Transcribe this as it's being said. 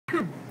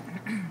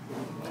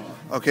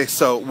Okay,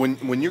 so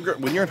when you're at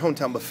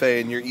Hometown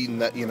Buffet and you're eating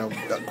that, you know,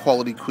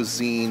 quality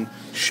cuisine,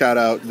 shout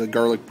out the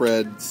garlic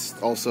bread,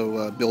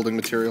 also building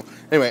material.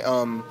 Anyway,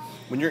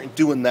 when you're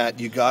doing that,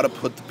 you got to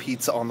put the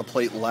pizza on the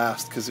plate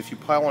last, because if you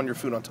pile on your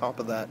food on top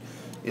of that,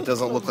 it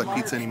doesn't look like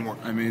pizza anymore.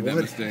 I made that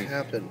mistake. What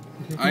happened?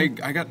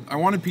 I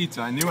wanted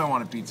pizza. I knew I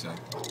wanted pizza,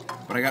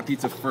 but I got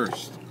pizza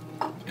first,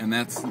 and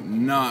that's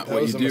not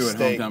what you do at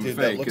Hometown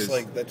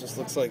Buffet. That just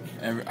looks like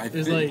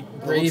there's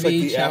like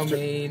gravy, chow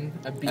mein,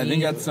 a bean. I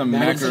think that's some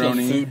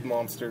macaroni. macaroni. Food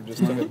monster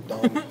just took a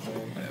dump.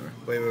 Whatever.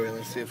 Wait,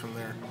 let's see it from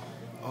there.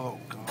 Oh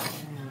god,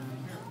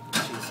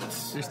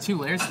 Jesus. There's 2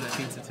 layers to that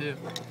pizza too.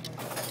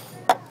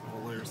 Well,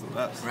 layers the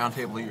best. Round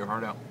table, eat your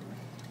heart out.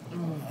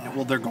 Yeah,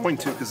 well, they're going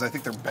to, because I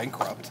think they're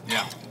bankrupt.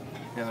 Yeah.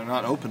 Yeah, they're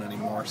not open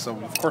anymore, so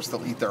of course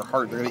they'll eat their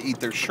heart. They're going to eat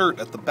their shirt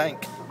at the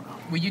bank.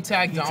 Will you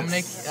tag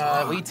Dominic?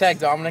 Will you tag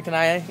Dominic and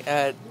I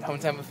at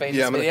Hometown Buffet in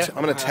this video?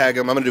 I'm going to tag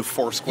him. I'm going to do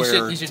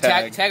Foursquare. You should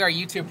tag our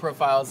YouTube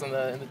profiles in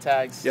the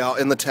tags. Yeah,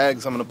 in the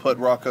tags, I'm going to put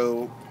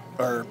Rocco,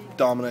 or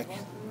Dominic,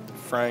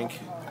 Frank,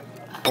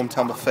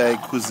 Hometown Buffet,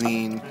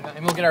 cuisine.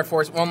 And we'll get our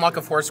we'll unlock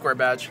a Foursquare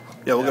badge.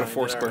 Yeah, we'll get a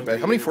Foursquare badge.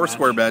 How many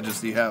Foursquare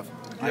badges do you have?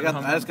 I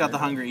just got the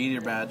Hungry Eater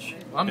badge.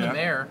 Well, I'm the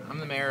mayor. I'm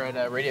the mayor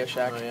at Radio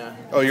Shack.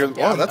 Oh yeah.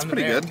 Oh, that's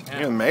pretty good. Yeah.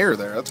 You're the mayor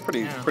there. That's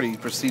pretty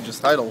prestigious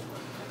title.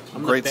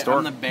 Great store.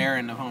 I'm the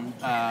Baron of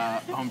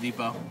Home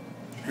Depot.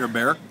 You're a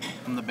bear?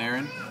 I'm the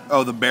Baron.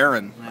 Oh, the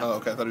Baron. Yeah. Oh,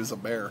 okay. I thought he was a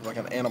bear, like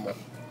an animal.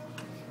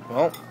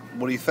 Well,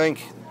 what do you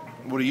think?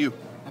 What are you?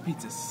 That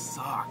pizza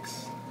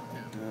sucks.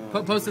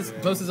 Post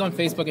this on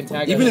Facebook and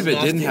tag Even us. if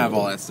it didn't have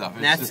all that stuff,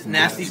 it's just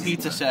Nasty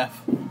Pizza Chef.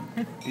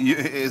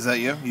 Is that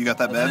you? You got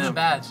that That's the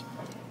badge? badge.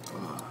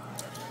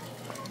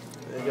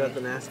 I got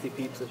the Nasty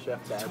Pizza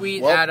Chef badge.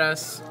 Tweet at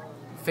us,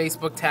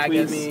 Facebook tag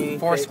Tweet us, me,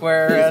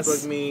 Foursquare us,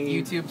 Facebook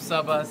me. YouTube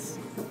sub us.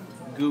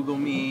 Google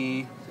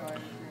me.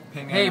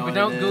 Hey, but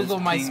don't Google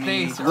my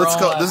space. Let's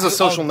go. This is a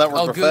social network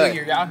I'll buffet. Google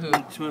your Yahoo.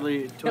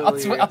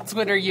 Twitter. I'll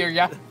Twitter your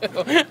Yahoo,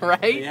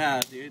 right?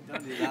 Yeah, dude,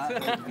 don't do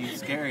that. That'd be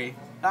scary.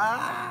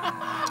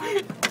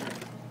 Ah!